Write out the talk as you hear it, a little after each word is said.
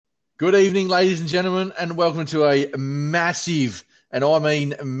Good evening, ladies and gentlemen, and welcome to a massive, and I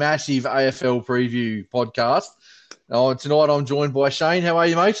mean massive AFL preview podcast. Tonight I'm joined by Shane. How are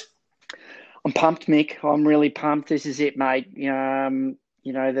you, mate? I'm pumped, Mick. I'm really pumped. This is it, mate.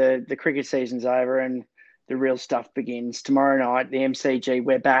 The cricket season's over and the real stuff begins tomorrow night. The MCG,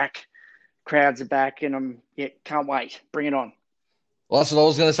 we're back. Crowds are back, and can't wait. Bring it on. Well, that's what I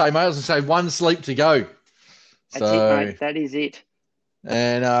was going to say, mate. I was going to say one sleep to go. That's it, So, mate. That is it.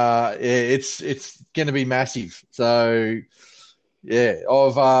 and it's going to be massive. So, yeah,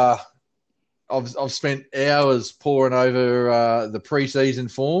 I've spent hours poring over the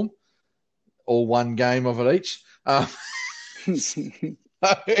preseason form, all one game of it each. And we're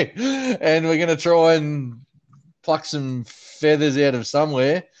going to try and pluck some feathers out of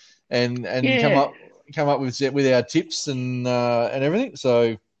somewhere and Yeah, come up with our tips and everything.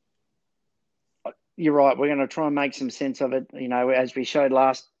 So you're right. We're going to try and make some sense of it. As we showed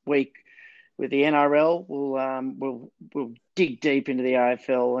last week with the NRL, we'll dig deep into the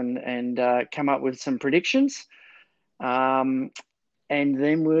AFL and come up with some predictions. And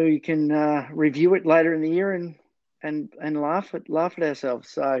then we can review it later in the year and laugh at ourselves.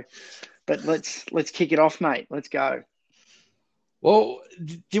 So, but let's kick it off, mate. Let's go. well,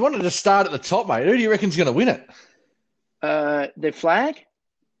 do you want to just start at the top, mate? Who do you reckon's going to win it? The flag.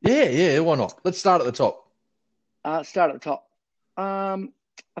 Yeah, why not? Let's start at the top. Start at the top. I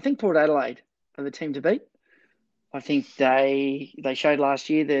think Port Adelaide are the team to beat. I think they showed last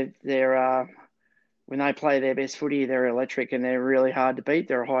year they're when they play their best footy, they're electric and they're really hard to beat.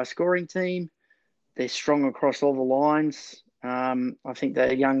 They're a high scoring team. They're strong across all the lines. I think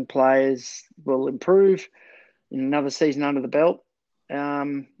their young players will improve in another season under the belt.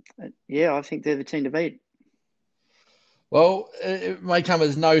 I think they're the team to beat. Well, it may come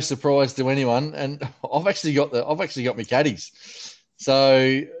as no surprise to anyone, and I've actually got my caddies.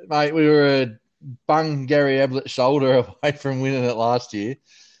 So, mate, we were a bung Gary Ablett shoulder away from winning it last year,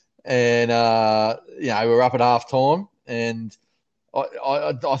 and we're up at half time, and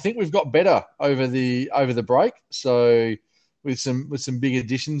I think we've got better over the break. So with some big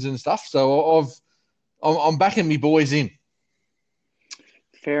additions and stuff. So I'm backing me boys in.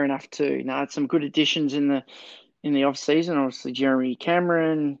 Fair enough too. No, it's some good additions in the off season. Obviously, Jeremy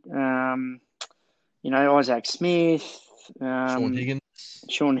Cameron, Isaac Smith, Sean Higgins.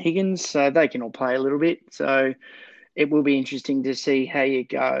 Sean Higgins. So they can all play a little bit. So it will be interesting to see how you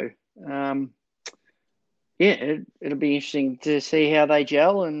go. It'll be interesting to see how they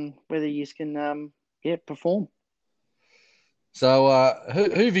gel and whether you can, perform. So who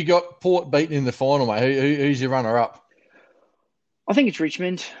have you got Port beating in the final, mate? Who's your runner up? I think it's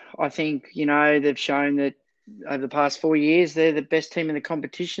Richmond. I think, they've shown that over the past 4 years, they're the best team in the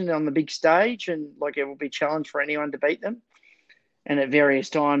competition on the big stage, and it will be a challenge for anyone to beat them. And at various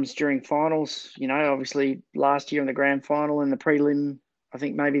times during finals, obviously last year in the grand final and the prelim, I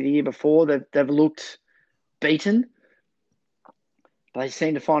think maybe the year before, they've looked beaten. They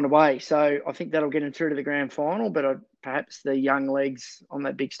seem to find a way. So I think that'll get them through to the grand final, but perhaps the young legs on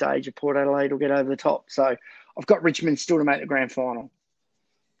that big stage of Port Adelaide will get over the top. So I've got Richmond still to make the grand final.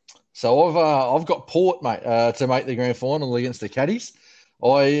 So I've got Port, mate, to make the grand final against the Caddies.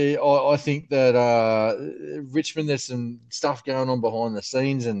 I think that Richmond, there's some stuff going on behind the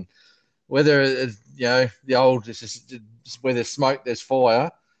scenes, and whether the old it's just where there's smoke, there's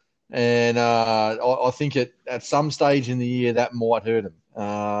fire, and I think at some stage in the year that might hurt them,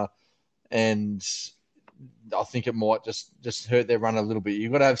 and I think it might just hurt their run a little bit.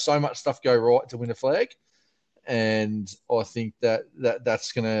 You've got to have so much stuff go right to win a flag. And I think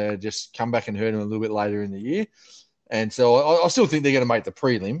that's going to just come back and hurt them a little bit later in the year. And so I still think they're going to make the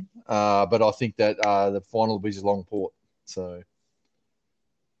prelim, but I think that the final will be Geelong Port. So,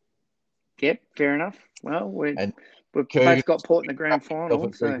 yep, fair enough. Well, we've both got Port in the grand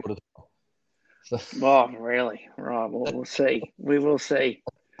final. Oh, really? Right. Well, we'll see. We will see.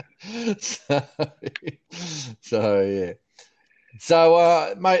 So yeah.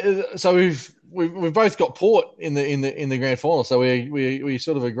 So, mate. So we've both got Port in the grand final. So we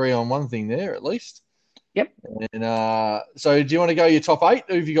sort of agree on one thing there at least. Yep. And so do you want to go your top eight?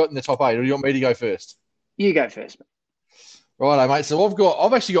 Who have you got in the top eight, or do you want me to go first? You go first, mate. Righto, mate. So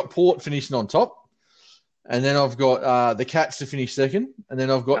I've actually got Port finishing on top, and then I've got the Cats to finish second, and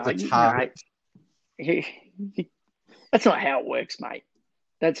then I've got the Tar. That's not how it works, mate.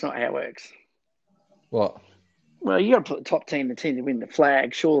 That's not how it works. What? Well, you got to put the top team, the team to win the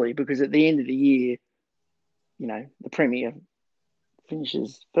flag, surely, because at the end of the year, the Premier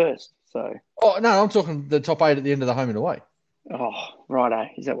finishes first. So. Oh no, I'm talking the top eight at the end of the home and away. Oh, righto.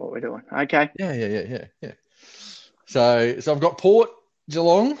 Is that what we're doing? Okay. Yeah. So I've got Port,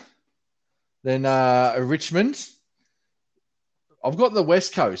 Geelong, Then Richmond. I've got the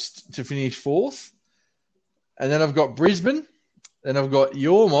West Coast to finish fourth. And then I've got Brisbane. Then I've got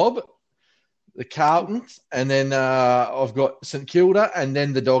your mob, the Carltons. And then I've got St Kilda and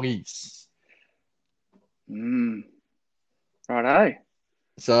then the Doggies. Righto.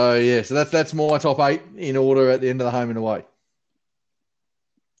 So, yeah, so that's my top 8 in order at the end of the home and away.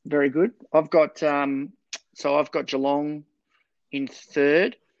 Very good. I've got Geelong in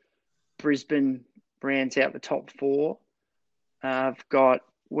third. Brisbane rounds out the top 4. I've got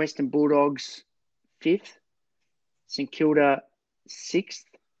Western Bulldogs 5th. St Kilda 6th.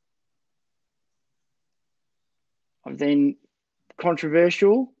 I've then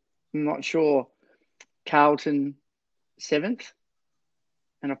controversial. I'm not sure. Carlton 7th.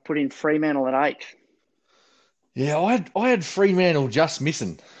 And I've put in Fremantle at 8th. Yeah, I had Fremantle just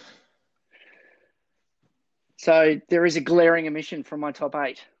missing. So there is a glaring omission from my top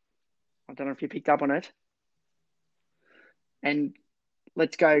 8. I don't know if you picked up on it. And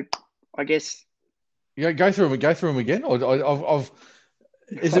let's go, I guess. Yeah, go through them again. Have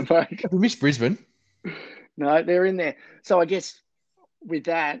we missed Brisbane? No, they're in there. So I guess with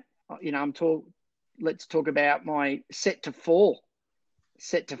that, let's talk about my set to fall.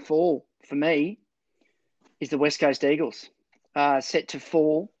 Set to fall for me is the West Coast Eagles. Set to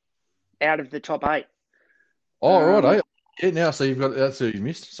fall out of the top 8. Oh, right. Yeah, now so that's who you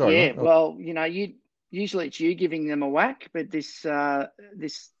missed. Sorry. Yeah, mate. well, usually it's you giving them a whack, but this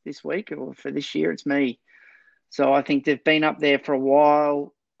week or for this year it's me. So I think they've been up there for a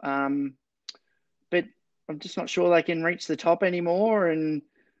while, but I'm just not sure they can reach the top anymore. And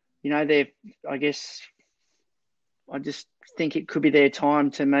I just think it could be their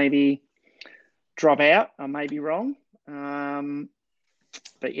time to maybe drop out. I may be wrong,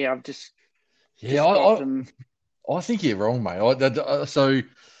 but yeah, I've just got them. I think you're wrong, mate. I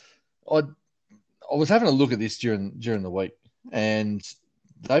was having a look at this during the week, and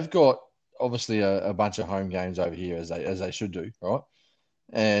they've got obviously a bunch of home games over here as they should do, right?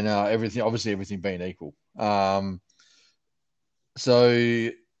 And everything being equal. So,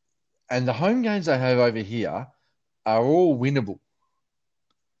 and the home games they have over here are all winnable.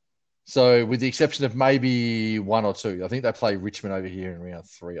 So, with the exception of maybe 1 or 2, I think they play Richmond over here in round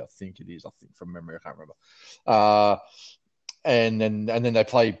 3. I think it is. I think from memory, I can't remember. And then they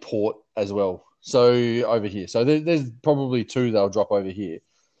play Port as well. So over here, so there's probably 2 they'll drop over here.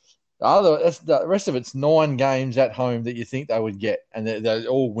 The rest of it's 9 games at home that you think they would get, and they're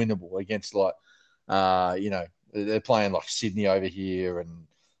all winnable against they're playing like Sydney over here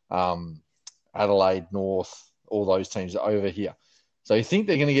and Adelaide North, all those teams are over here. So you think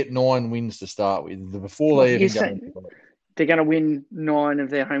they're going to get 9 wins to start with before they even go. They're going to win 9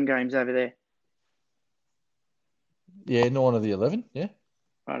 of their home games over there. Yeah, 9 of the 11. Yeah.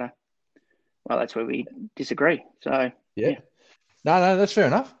 Righto. Well, that's where we disagree. So yeah. No, that's fair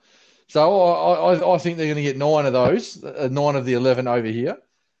enough. So I think they're going to get 9 of those, 9 of the 11 over here,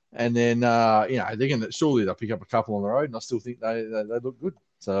 and then they're going to surely they'll pick up a couple on the road, and I still think they look good.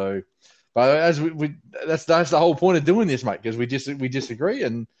 So, but as that's the whole point of doing this, mate, because we disagree,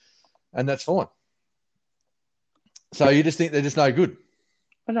 and that's fine. So you just think they're just no good?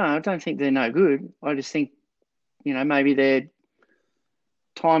 No, I don't think they're no good. I just think maybe their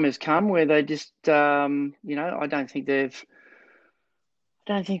time has come where they just I don't think they've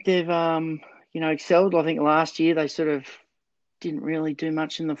excelled. I think last year they sort of didn't really do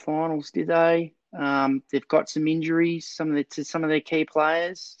much in the finals, did they? They've got some injuries, some of their key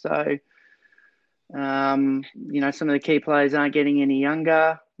players. So, some of the key players aren't getting any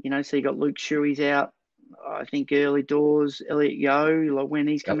younger. So you got Luke Shuey's out, I think early doors. Elliot Yeo, like when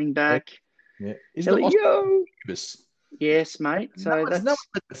he's coming back. Yeah, Elliot Yeo. Yes, mate. So that's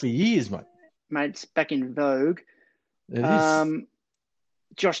for years, mate. Mate, it's back in vogue. It is.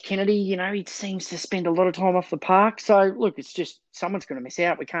 Josh Kennedy, he seems to spend a lot of time off the park. So look, it's just someone's going to miss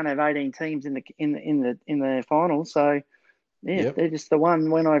out. We can't have 18 teams in the finals. So yeah, They're just the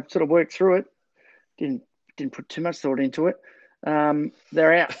one. When I sort of worked through it, didn't put too much thought into it.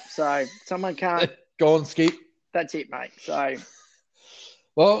 They're out. So someone can't. Go on, Skip. That's it, mate. So.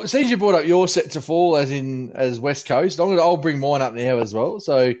 Well, since you brought up your set to fall as West Coast, I'll bring mine up now as well.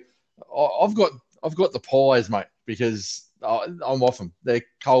 So I've got the Pies, mate, because I'm off them. They're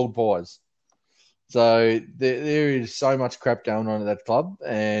cold Pies. So there is so much crap going on at that club,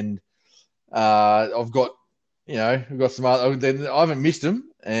 and I've got some other. I haven't missed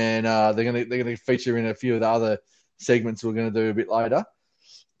them, and they're gonna feature in a few of the other segments we're going to do a bit later.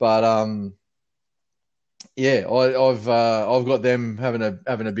 But I've got them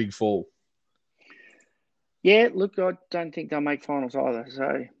having a big fall. Yeah, look, I don't think they'll make finals either.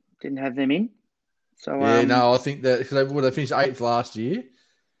 So Didn't have them in. So Yeah, no, I think that because they finished 8th last year.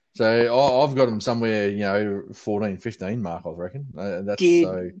 So I've got them somewhere, 14, 15 mark, I reckon. That's did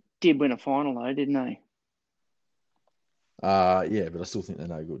so, did win a final though, didn't they? yeah, but I still think they're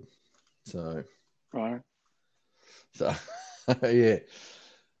no good. So, Right. so yeah.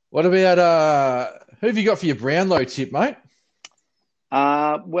 What about who have you got for your Brownlow tip, mate?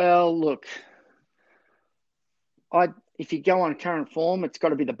 Well, look, I if you go on current form, it's got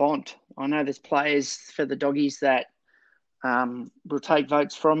to be the Bont. I know there's players for the doggies that will take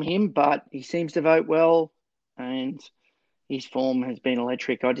votes from him, but he seems to vote well, and his form has been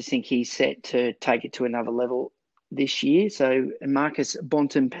electric. I just think he's set to take it to another level this year. So Marcus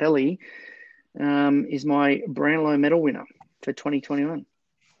Bontempelli is my Brownlow medal winner for 2021.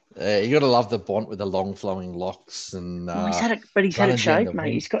 You got to love the Bont with the long flowing locks and Well, he's had it running down the shaved, mate.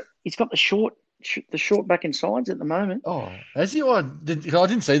 wing. He's got the short back and sides at the moment. Oh, has he? I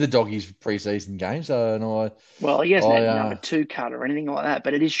didn't see the doggies preseason games, and Well, he hasn't I had number two cut or anything like that,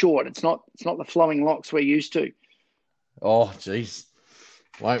 but it is short. It's not the flowing locks we're used to. oh, jeez,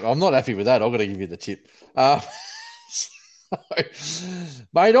 mate, I'm not happy with that. I've got to give you the tip, so,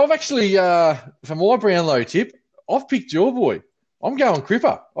 mate. I've actually for my Brownlow tip, I've picked your boy. I'm going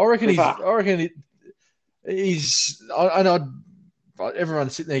Cripper. I reckon Cripper. I know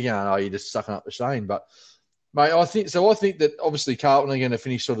everyone's sitting there going, "Oh, you're just sucking up the Shane," but mate, I think that obviously Carlton are going to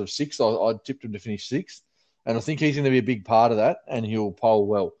finish sort of sixth. I tipped him to finish sixth, and I think he's going to be a big part of that, and he'll poll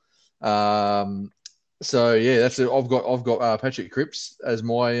well. So yeah, that's it. I've got Patrick Cripps as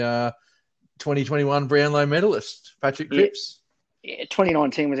my 2021 Brownlow medalist. Patrick Cripps. Yeah,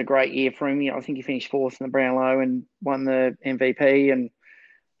 2019 was a great year for him. I think he finished fourth in the Brownlow and won the MVP. And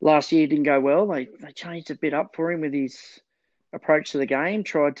last year didn't go well. They changed a bit up for him with his approach to the game,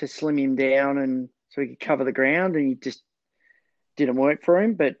 tried to slim him down and so he could cover the ground, and he just didn't work for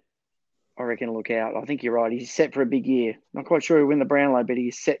him. But I reckon look out. I think you're right. He's set for a big year. Not quite sure he'll win the Brownlow, but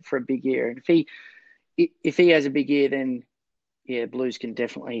he's set for a big year. And if he has a big year, then yeah, Blues can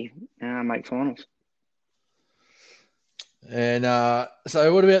definitely make finals. And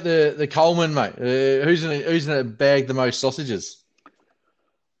so, what about the Coleman, mate? Who's gonna bag the most sausages?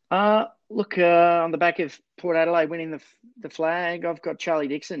 Look, on the back of Port Adelaide winning the flag, I've got Charlie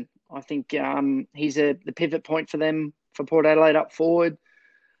Dixon. I think he's the pivot point for them for Port Adelaide up forward.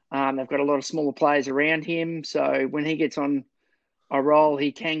 They've got a lot of smaller players around him, so when he gets on a roll,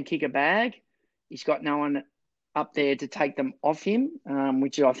 he can kick a bag. He's got no one up there to take them off him,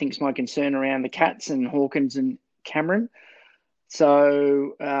 which I think is my concern around the Cats and Hawkins and Cameron.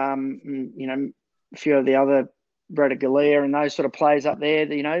 So, a few of the other Brad Galea and those sort of players up there,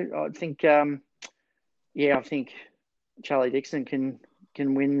 I think, I think Charlie Dixon can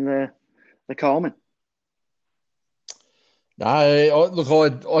win the Coleman. No,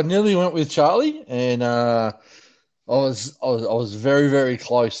 look, I nearly went with Charlie, and I was very, very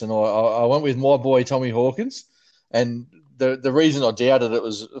close, and I went with my boy Tommy Hawkins, and the reason I doubted it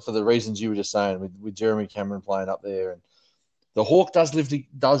was for the reasons you were just saying with Jeremy Cameron playing up there, and the Hawk does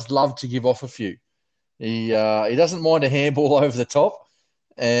love to give off a few. He doesn't mind a handball over the top,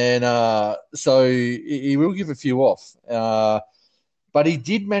 and so he will give a few off. But he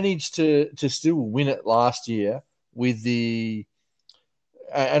did manage to still win it last year with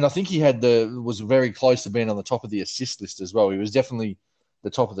and I think he was very close to being on the top of the assist list as well. He was definitely the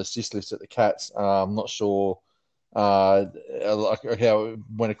top of the assist list at the Cats. I'm not sure like how it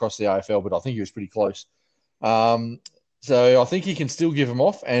went across the AFL, but I think he was pretty close. So I think he can still give them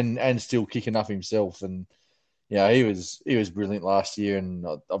off and still kick enough himself. And yeah, he was brilliant last year, and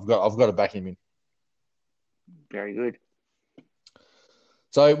I've got to back him in. Very good.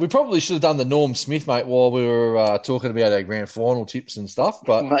 So we probably should have done the Norm Smith, mate, while we were talking about our grand final tips and stuff.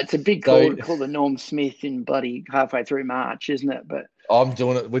 But well, it's a big call to call the Norm Smith in bloody halfway through March, isn't it? But I'm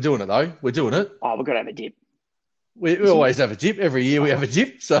doing it. We're doing it though. We're doing it. Oh, we've got to have a dip. We always have a dip. Every year we have a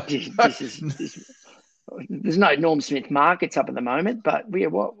dip. So there's no Norm Smith markets up at the moment, but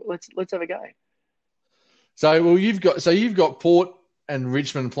let's have a go. So you've got Port and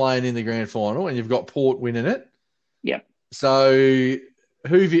Richmond playing in the grand final, and you've got Port winning it. Yep. So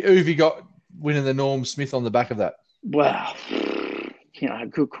who've you got winning the Norm Smith on the back of that? Well,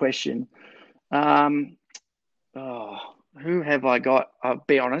 good question. Who have I got? I'll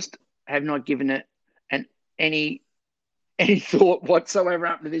be honest, have not given it any thought whatsoever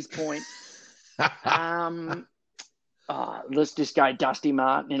up to this point. Let's just go Dusty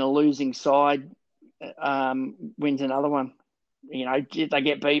Martin in a losing side. Wins another one. They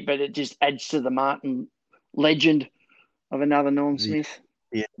get beat, but it just adds to the Martin legend of another Norm Smith.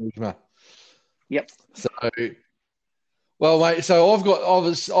 Yeah, Enigma. Yep. So, Well, mate. So I've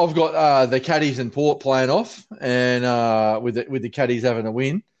got the Caddies and Port playing off, and with the Caddies having a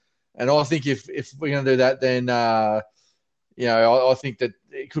win, and I think if we're going to do that, then I think that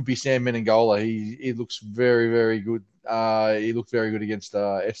it could be Sam Menengola. He looks very very good. He looked very good against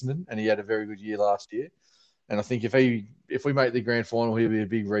Essendon, and he had a very good year last year. And I think if we make the grand final, he'll be a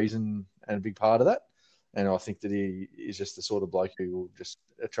big reason and a big part of that. And I think that he is just the sort of bloke who will just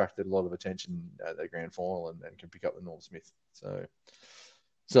attracted a lot of attention at the grand final and can pick up the Norm Smith.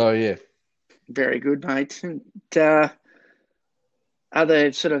 So yeah. Very good, mate. And,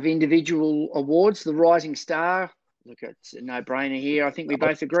 other sort of individual awards, the Rising Star. Look, it's a no-brainer here. I think we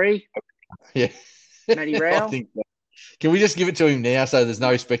both agree. Yeah. Matty Rowell. I think so. Can we just give it to him now so there's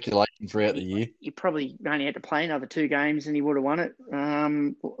no speculation throughout the year? He probably only had to play another 2 games and he would have won it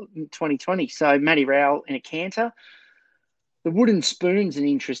in 2020. So Matty Rowell in a canter. The Wooden Spoon's an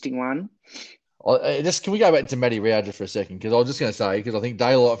interesting one. Can we go back to Matty Rowell just for a second? Because I was just going to say, because I think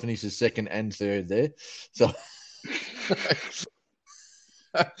Daylight finishes second and third there. So,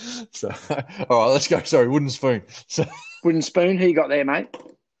 all right, let's go. Sorry, Wooden Spoon. So, Wooden Spoon, who you got there, mate?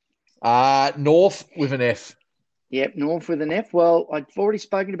 North with an F. Yep, North with an F. Well, I've already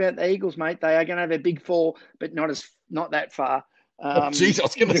spoken about the Eagles, mate. They are going to have a big fall, but not that far. Jeez, I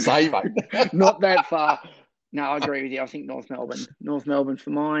was going to say, mate. Not that far. No, I agree with you. I think North Melbourne. North Melbourne for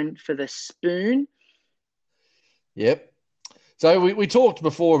mine. For the Spoon. Yep. So we talked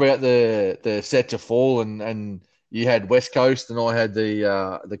before about the set to fall, and you had West Coast, and I had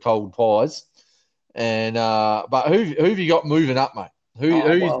the Cold Pies. And but who have you got moving up, mate? Who's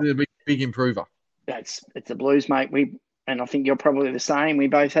the big improver? It's the Blues, mate. And I think you're probably the same. We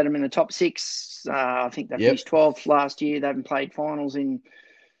both had them in the top 6. I think they finished 12th last year. They haven't played finals in,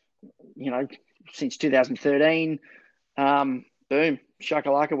 since 2013. Boom,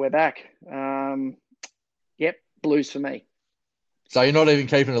 shakalaka, we're back. Yep, Blues for me. So you're not even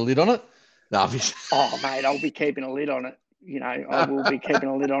keeping a lid on it? No. Oh, mate, I'll be keeping a lid on it. I will be keeping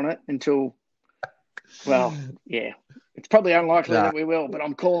a lid on it until, well, yeah. It's probably unlikely that we will, but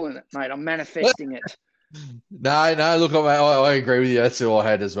I'm calling it, mate. I'm manifesting it. No. Look, I agree with you. That's who I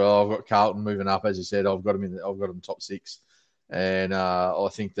had as well. I've got Carlton moving up, as you said. I've got them top 6, and I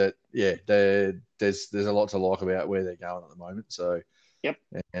think that there's a lot to like about where they're going at the moment. So yep,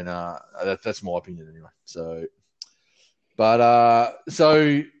 and that's my opinion anyway. So, but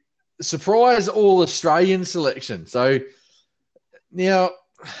surprise all Australian selection. So now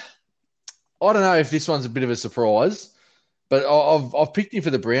I don't know if this one's a bit of a surprise. But I've picked him for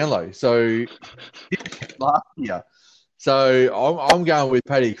the Brownlow. So last year. So I'm going with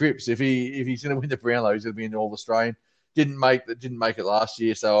Paddy Cripps. If he's going to win the Brownlow, he's going to be an All Australian. Didn't make it last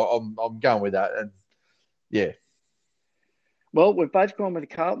year, so I'm going with that. And yeah. Well, we've both gone with a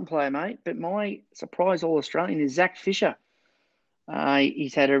Carlton player, mate. But my surprise All Australian is Zach Fisher.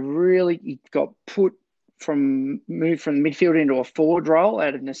 He's had he got moved from the midfield into a forward role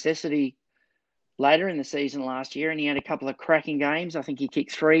out of necessity later in the season last year, and he had a couple of cracking games. I think he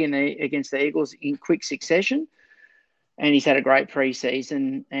kicked 3 against the Eagles in quick succession, and he's had a great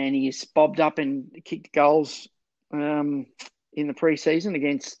pre-season, and he's bobbed up and kicked goals in the pre-season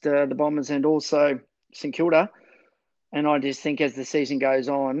against the Bombers and also St Kilda. And I just think as the season goes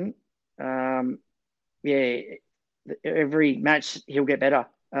on, every match he'll get better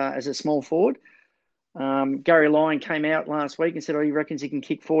as a small forward. Gary Lyon came out last week and said, he reckons he can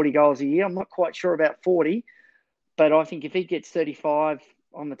kick 40 goals a year. I'm not quite sure about 40, but I think if he gets 35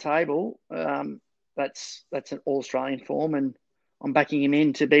 on the table, that's an All-Australian form, and I'm backing him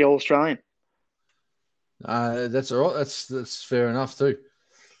in to be All-Australian. That's all right. That's fair enough too.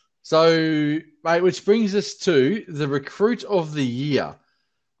 So, mate, which brings us to the recruit of the year.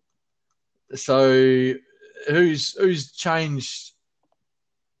 So, who's changed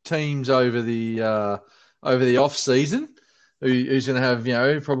teams over the off season? Who's going to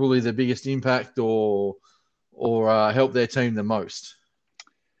have probably the biggest impact or help their team the most?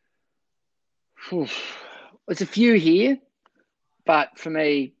 It's a few here, but for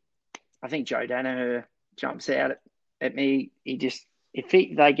me, I think Joe Danaher jumps out at me. If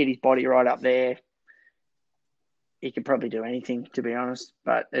they get his body right up there, he could probably do anything, to be honest.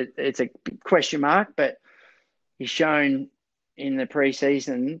 But it's a question mark. But he's shown in the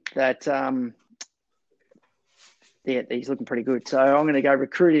preseason that he's looking pretty good. So I'm going to go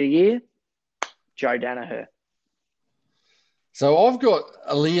recruit of the year, Joe Danaher. So I've got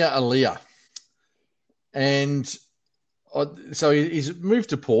Aaliyah. And so he's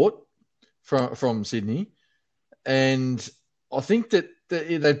moved to Port from Sydney. And I think that they're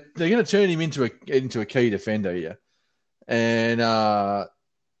going to turn him into a key defender here. And I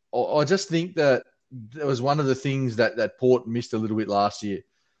just think that that was one of the things that Port missed a little bit last year.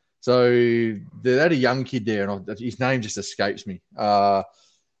 So they had a young kid there, and his name just escapes me.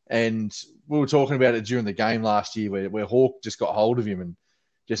 And we were talking about it during the game last year where Hawk just got hold of him and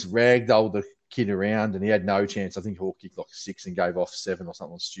just ragdolled the kid around, and he had no chance. I think Hawk kicked like 6 and gave off 7 or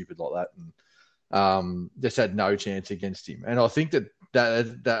something stupid like that. And just had no chance against him. And I think that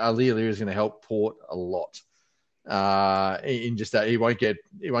Aliir is going to help Port a lot. In just that he won't get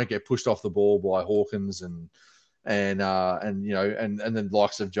pushed off the ball by Hawkins and then the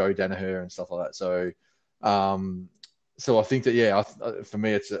likes of Joe Danaher and stuff like that. So I think that for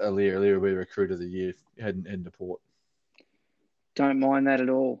me it's Aliir. Aliir will be recruit of the year heading to Port. Don't mind that at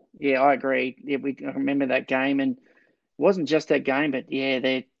all. Yeah, I agree. Yeah, I remember that game, and it wasn't just that game, but yeah,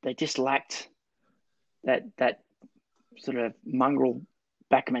 they just lacked that sort of mongrel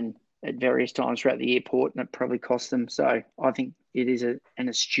backman at various times throughout the airport, and it probably cost them. So I think it is an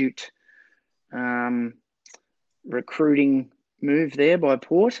astute recruiting move there by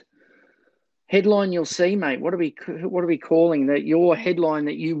Port. Headline you'll see, mate. What are we calling that? Your headline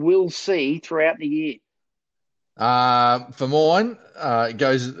that you will see throughout the year. For mine, it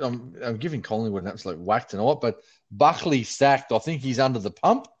goes. I'm giving Collingwood an absolute whack tonight, but Buckley sacked. I think he's under the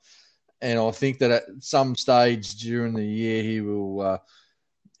pump, and I think that at some stage during the year he will.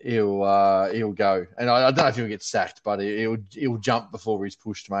 He'll go, and I don't know if he'll get sacked, but he'll jump before he's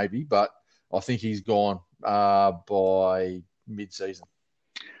pushed, maybe. But I think he's gone by mid-season.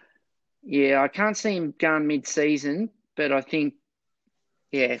 Yeah, I can't see him going mid-season, but I think,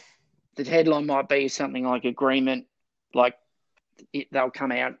 the headline might be something like agreement, like they'll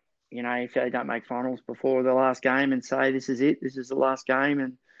come out, if they don't make finals before the last game and say this is it, this is the last game,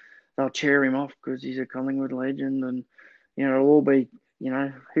 and they'll cheer him off because he's a Collingwood legend, and it'll all be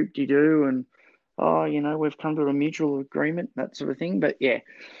hoop-de-doo, and we've come to a mutual agreement, that sort of thing. But yeah,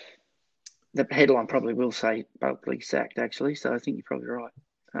 the headline probably will say Buckley sacked, actually. So I think you're probably right.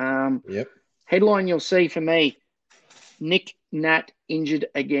 Yep. Headline you'll see for me: Nick Nat injured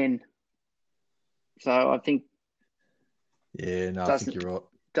again. So I think. Yeah, no, I think you're right.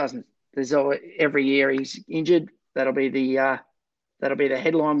 There's every year he's injured. That'll be the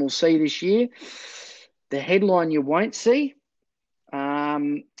headline we'll see this year. The headline you won't see.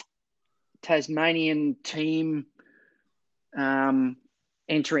 Tasmanian team entering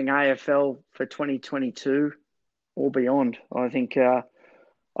AFL for 2022 or beyond. I think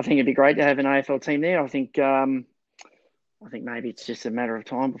it'd be great to have an AFL team there. I think maybe it's just a matter of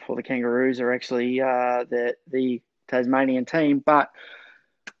time before the Kangaroos are actually the Tasmanian team, but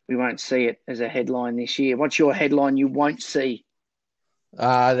we won't see it as a headline this year. What's your headline you won't see?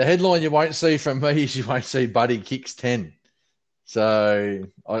 The headline you won't see from me is you won't see Buddy kicks 10. So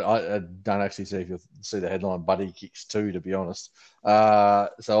I don't actually see if you'll see the headline Buddy kicks 2, to be honest. So I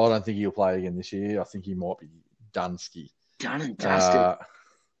don't think he'll play again this year. I think he might be Dunsky. Done and dusted.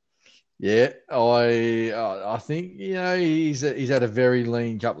 Yeah, I think he's had a very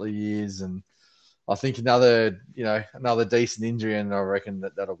lean couple of years, and I think another decent injury, and I reckon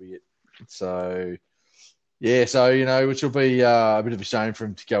that'll be it. So yeah, which will be a bit of a shame for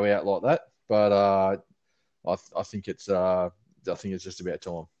him to go out like that, but I think it's just about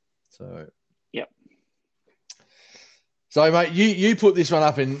time. So yep. So mate, you put this one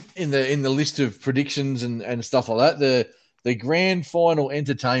up in the list of predictions and stuff like that. The grand final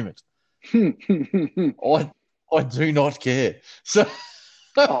entertainment. I do not care. So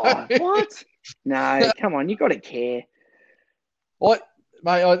what? No, come on, you got to care. What,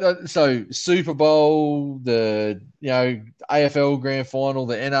 mate? So Super Bowl, the AFL grand final,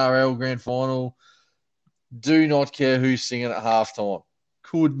 the NRL grand final. Do not care who's singing at halftime.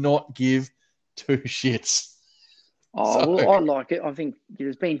 Could not give 2 shits. Well, I like it. I think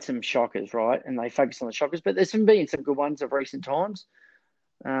there's been some shockers, right? And they focus on the shockers, but there's been some good ones of recent times.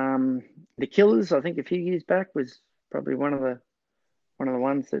 The Killers, I think a few years back, was probably one of the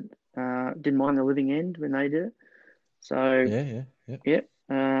ones that didn't mind the living end when they did it. So yeah.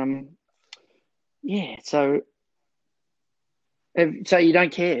 So you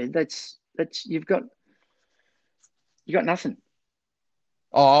don't care. That's you've got nothing.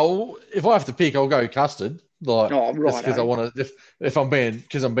 Oh, if I have to pick, I'll go custard. Right. Because I want to. If I'm being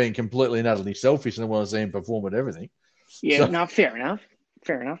completely and utterly selfish and I want to see him perform at everything. Yeah. So. No. Fair enough.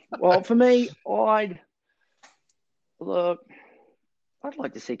 Well, for me, I'd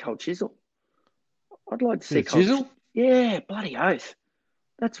like to see Cole Chisel. I'd like to see Chisel. Yeah, bloody oath.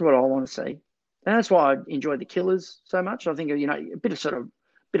 That's what I want to see. And that's why I enjoy the Killers so much. I think a bit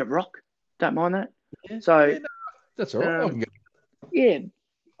of rock. Don't mind that. Yeah, so no, that's all right. I can go. Yeah,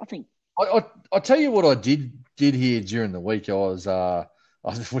 I think. I'll tell you what I did here during the week. I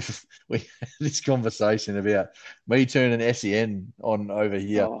we had this conversation about me turning SEN on over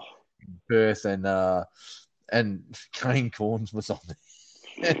here Oh, in Perth, and Kane Corns was on there.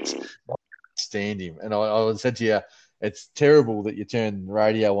 I stand him, and I said to you, it's terrible that you turn the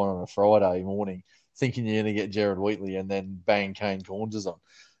radio on a Friday morning thinking you're going to get Jared Wheatley, and then bang, Kane Corns is on.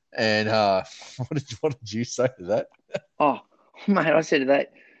 And what did you say to that? oh, mate, I said to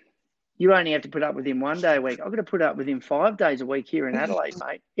that, you only have to put up with him 1 day a week. I've got to put up with him 5 days a week here in Adelaide,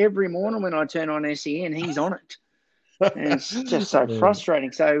 mate. Every morning when I turn on SEN, he's on it. And it's just so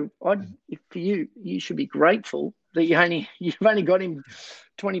frustrating. So for you should be grateful that you've only got him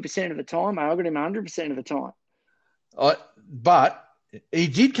 20% of the time. I got him 100% of the time. But he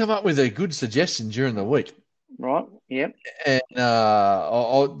did come up with a good suggestion during the week. Right. Yep.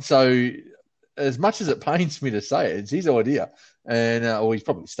 And so as much as it pains me to say it, it's his idea. And or he's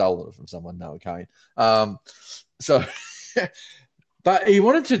probably stolen it from someone, Noah Kane. So, but he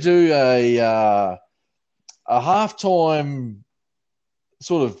wanted to do a halftime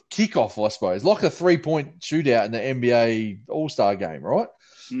sort of kickoff, I suppose, like a 3-point shootout in the NBA All-Star game, right?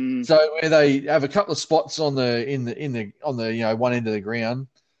 So where they have a couple of spots on the one end of the ground,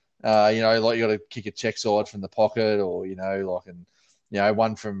 like you got to kick a check side from the pocket, or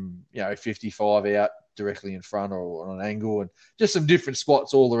one from 55 out directly in front or on an angle, and just some different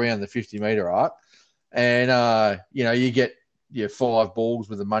spots all around the 50-meter arc. And you get 5 balls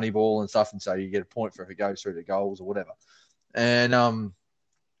with a money ball and stuff, and so you get a point for if it goes through the goals or whatever. And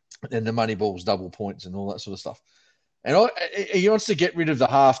then the money ball's double points and all that sort of stuff. And he wants to get rid of the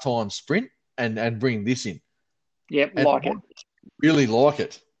halftime sprint and bring this in. Yep, and like it. Really like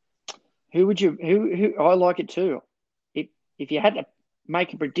it. Who would you? Who? I like it too. If you had to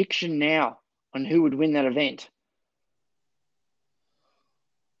make a prediction now on who would win that event.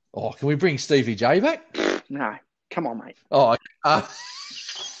 Oh, can we bring Stevie J back? No, come on, mate. Oh,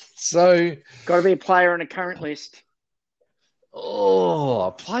 so got to be a player on a current list. Oh,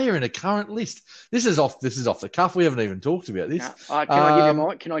 a player in a current list. This is off the cuff. We haven't even talked about this. Can I give you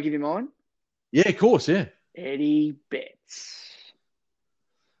mine? Can I give you mine? Yeah, of course. Yeah. Eddie Betts.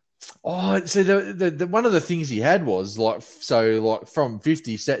 Oh, so the one of the things he had was like from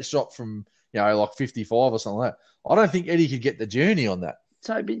 50 set shot from 55 or something like that. I don't think Eddie could get the journey on that.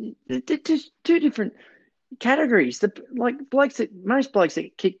 So they're just two different categories. Most blokes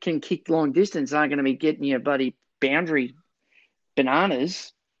that can kick long distance aren't going to be getting your bloody boundary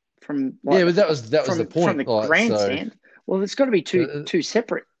bananas from. But that was the point from the grandstand. Well, it's got to be two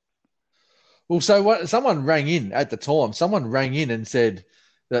separate. Well, so someone rang in at the time. Someone rang in and said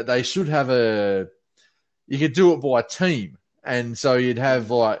that they should have you could do it by team. And so you'd have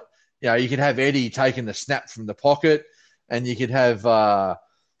you could have Eddie taking the snap from the pocket, and you could have,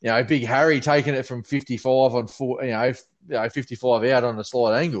 Big Harry taking it from 55 on 55 out on a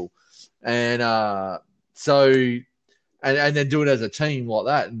slight angle. And and then do it as a team like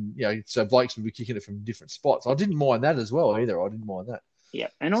that. And, so blokes would be kicking it from different spots. I didn't mind that as well either. I didn't mind that. Yeah.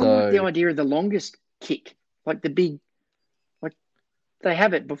 And I like the idea of the longest kick, like the big, like they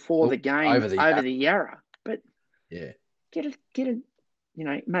have it before the game over the Yarra. But yeah, get it,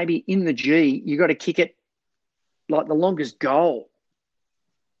 maybe in the G, you got to kick it like the longest goal.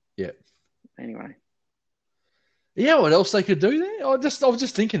 Yeah. Anyway. Yeah, what else they could do there? I was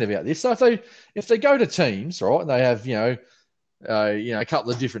just thinking about this. So if they go to teams, right, and they have a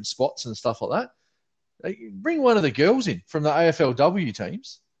couple of different spots and stuff like that, they bring one of the girls in from the AFLW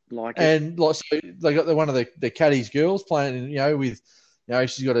teams, so they got one of the caddies girls playing, with,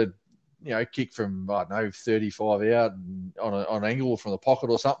 she's got a kick from 35 out and on an angle from the pocket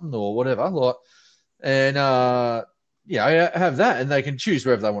or something or whatever, and have that, and they can choose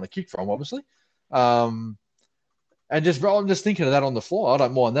wherever they want to kick from, obviously. And I'm just thinking of that on the fly. I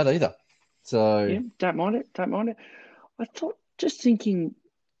don't mind that either. So yeah, don't mind it. I thought, just thinking,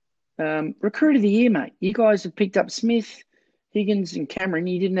 recruit of the year, mate. You guys have picked up Smith, Higgins, and Cameron.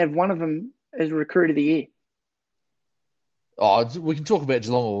 You didn't have one of them as recruit of the year. Oh, we can talk about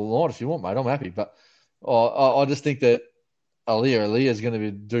Geelong all night if you want, mate. I'm happy, but I just think that Aaliyah is going to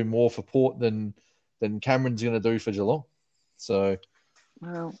do more for Port than Cameron's going to do for Geelong. So,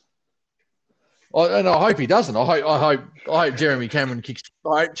 well. And I hope he doesn't. I hope Jeremy Cameron kicks.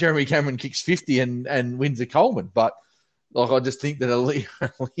 I hope Jeremy Cameron kicks 50 and wins a Coleman. But I just think that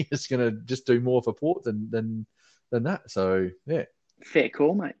Aaliyah is going to just do more for Port than that. So yeah, fair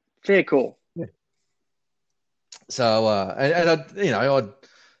call, mate. Fair call. Yeah. So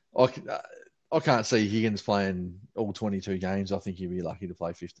I can't see Higgins playing all 22 games. I think he'd be lucky to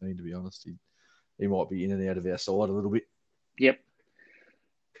play 15. To be honest, he might be in and out of our side a little bit. Yep.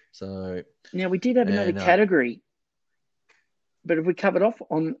 So now we did have another category But have we covered off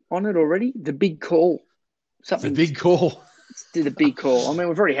on it already? The big call. It's a Something big call. to the big call. I mean,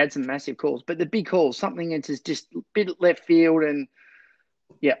 we've already had some massive calls, but the big call, something that's just a bit left field and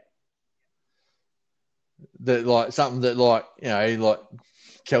yeah. That like something that like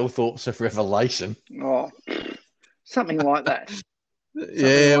Kelthorpe's a revelation. Oh, something like that. Something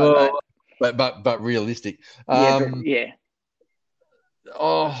Yeah, like well, that. but realistic. Yeah, but yeah.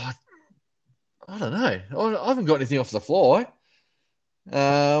 Oh, I don't know. I haven't got anything off the fly.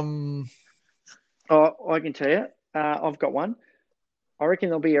 Um, Oh, I can tell you. I've got one. I reckon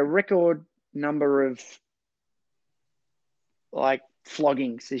there'll be a record number of like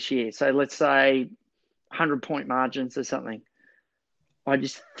floggings this year. So let's say 100-point margins or something. I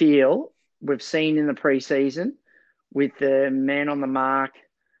just feel we've seen in the preseason with the man on the mark,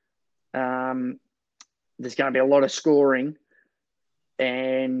 there's going to be a lot of scoring,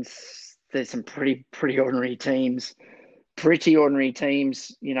 and there's some pretty ordinary teams. Pretty ordinary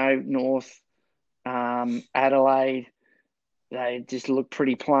teams, North, Adelaide, they just look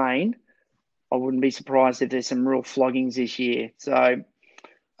pretty plain. I wouldn't be surprised if there's some real floggings this year. So,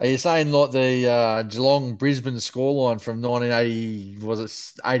 are you saying like the Geelong Brisbane scoreline from 1980, was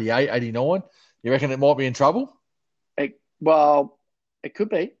it 88, 89? You reckon it might be in trouble? well, it could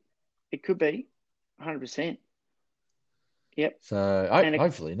be. It could be 100%. Yep. So And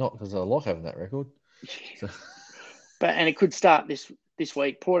hopefully not, because I like having that record. So. And it could start this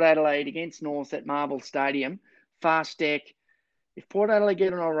week. Port Adelaide against North at Marvel Stadium. Fast deck. If Port Adelaide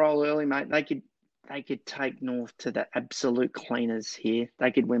get on a roll early, mate, they could take North to the absolute cleaners here.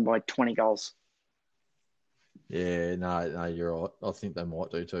 They could win by 20 goals. Yeah, no, you're right. I think they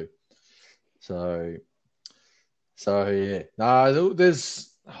might do too. So yeah. No, there's.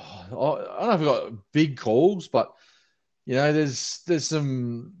 I don't know if we've got big calls, but there's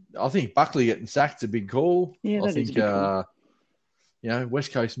some. I think Buckley getting sacked a big call. Yeah, I that is think a big call.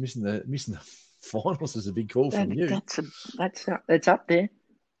 West Coast missing the finals is a big call from you. That's up there.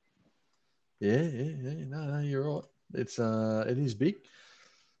 Yeah. No, you're right. It is big.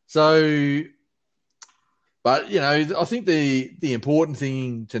 So, but I think the important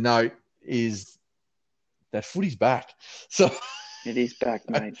thing to note is that footy's back. So it is back,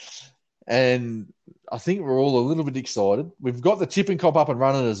 mate. And I think we're all a little bit excited. We've got the tipping cop up and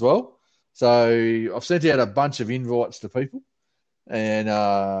running as well. So I've sent out a bunch of invites to people, and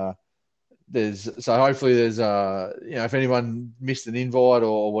hopefully there's if anyone missed an invite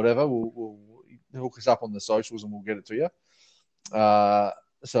or whatever, we'll hook us up on the socials and we'll get it to you.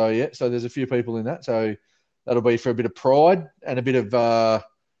 So there's a few people in that. So that'll be for a bit of pride and a bit of.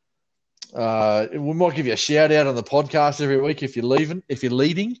 We might give you a shout out on the podcast every week if you're leading.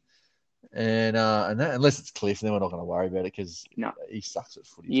 And that, unless it's Cliff, then we're not going to worry about it because he sucks at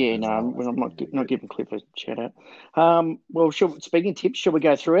footy. Yeah, no, I'm not giving Cliff a shout out. Well, speaking of tips, shall we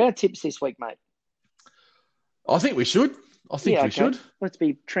go through our tips this week, mate? I think we should. We should. Let's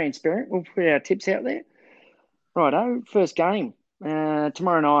be transparent. We'll put our tips out there. Righto, first game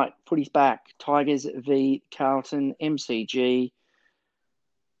tomorrow night. Footy's back. Tigers v Carlton, MCG.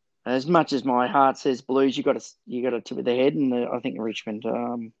 As much as my heart says Blues, you got to tip of the head, and I think Richmond.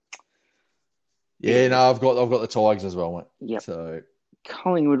 Yeah, no, I've got the Tigers as well, mate. Yep. So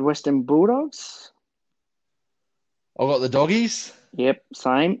Collingwood, Western Bulldogs. I've got the Doggies. Yep,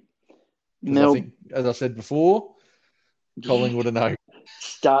 same. I think, as I said before, Collingwood and no.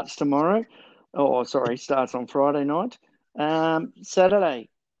 Starts tomorrow. Starts on Friday night. Saturday,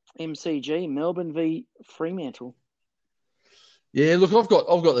 MCG, Melbourne v Fremantle. Yeah, look, I've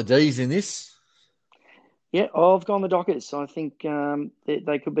got the D's in this. Yeah, I've gone the Dockers. I think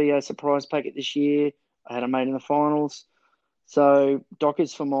they could be a surprise packet this year. I had a mate in the finals. So,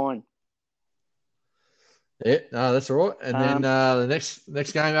 Dockers for mine. Yeah, no, that's all right. And then the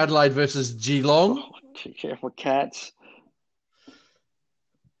next game, Adelaide versus Geelong. For Cats.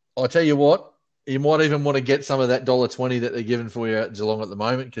 I tell you what, you might even want to get some of that $1.20 that they're giving for you at Geelong at the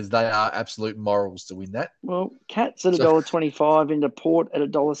moment because they are absolute morals to win that. Well, Cats at $1.25 into Port at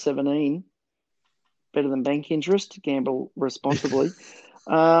 $1.17. Better than bank interest. Gamble responsibly.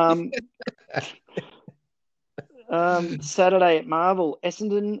 Saturday at Marvel,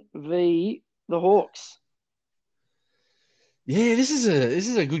 Essendon v the Hawks. Yeah, this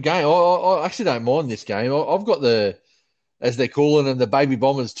is a good game. I actually don't mind this game. I've got as they're calling them, the Baby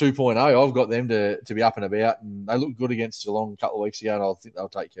Bombers 2.0. I've got them to be up and about, and they looked good against Geelong a couple of weeks ago, and I think they'll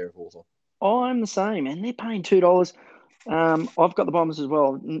take care of Hawthorn. I'm the same, and they're paying $2. I've got the Bombers as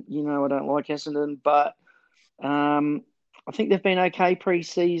well. I don't like Essendon, but I think they've been okay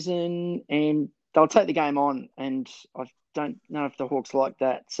pre-season, and they'll take the game on, and I don't know if the Hawks like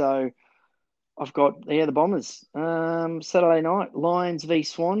that. So I've got the Bombers. Saturday night, Lions v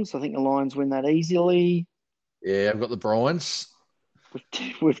Swans. I think the Lions win that easily. Yeah, I've got the Bryans.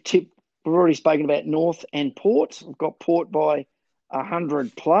 We've tipped. We've already spoken about North and Port. We've got Port by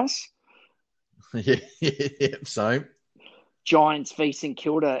 100 plus. Yeah, same. Giants v St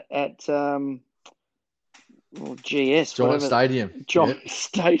Kilda at GS. Giant Stadium. Giant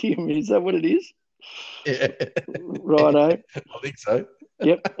Stadium. Is that what it is? Yeah. Righto. I think so.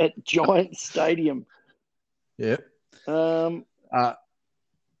 Yep, at Giant Stadium. Yep. Go.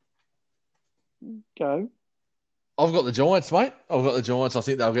 I've got the Giants, mate. I've got the Giants. I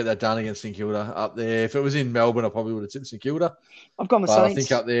think they'll get that done against St Kilda up there. If it was in Melbourne, I probably would have tipped St Kilda. I've gone the Saints. I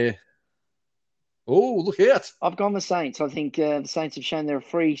think up there. Oh, look out. I've gone the Saints. I think the Saints have shown they're a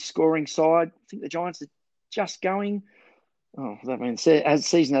free scoring side. I think the Giants are just going. Oh, that means the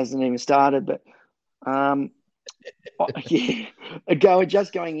season hasn't even started, but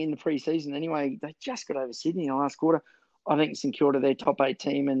just going in the pre-season anyway. They just got over Sydney in the last quarter. I think St Kilda, their top 8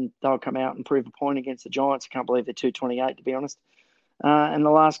 team, and they'll come out and prove a point against the Giants. I can't believe they're 228, to be honest. And the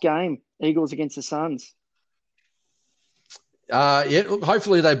last game, Eagles against the Suns. Look,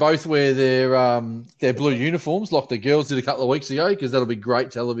 hopefully they both wear their blue uniforms like the girls did a couple of weeks ago, because that'll be great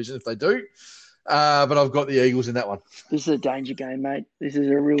television if they do. But I've got the Eagles in that one. This is a danger game, mate. This is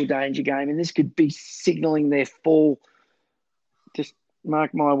a real danger game, and this could be signalling their fall. Just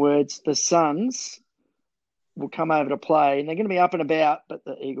mark my words. The Suns will come over to play, and they're going to be up and about, but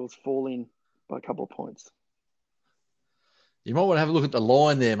the Eagles fall in by a couple of points. You might want to have a look at the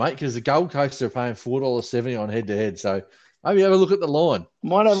line there, mate, because the Gold Coast are paying $4.70 on head-to-head. So maybe have a look at the line.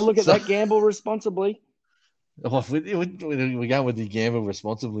 Might have a look at that. Gamble responsibly. Oh, we're going with the gamble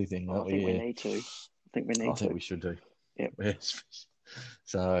responsibly thing, aren't we? We need to. I think we should do. Yep. Yes.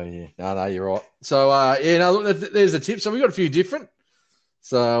 So, yeah. No, you're right. So, look, there's the tip. So, we've got a few different.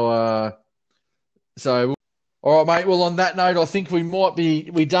 So, all right, mate. Well, on that note, I think we might be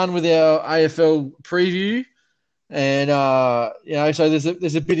done with our AFL preview. And, so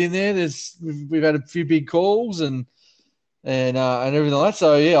there's a bit in there. We've had a few big calls and everything like that.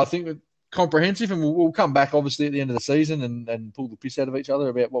 So, yeah, I think comprehensive, and we'll come back obviously at the end of the season and pull the piss out of each other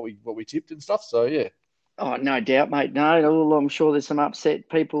about what we tipped and stuff. So yeah. Oh, no doubt, mate. No, I'm sure there's some upset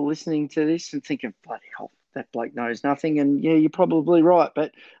people listening to this and thinking, bloody hell, that bloke knows nothing. And yeah, you're probably right,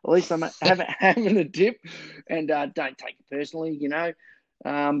 but at least I'm having a dip, and don't take it personally, Go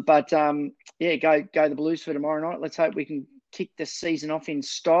the Blues for tomorrow night. Let's hope we can kick the season off in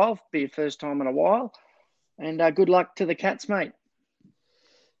style. Be your first time in a while, and good luck to the Cats, mate.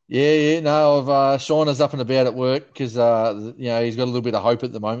 Yeah. No, Shauna's up and about at work because, he's got a little bit of hope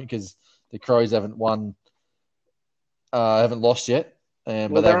at the moment because the Crows haven't lost yet. But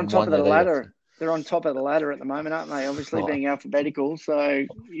they're on top of the ladder. They're on top of the ladder at the moment, aren't they? Obviously being alphabetical. So,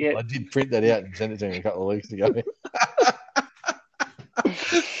 yeah. I did print that out and send it to him a couple of weeks ago.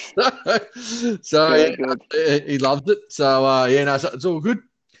 He loved it. So, it's all good.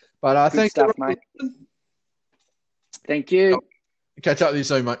 But thanks, stuff, mate. Thank you. Catch up with you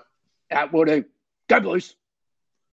soon, mate. Will do. Go Blues.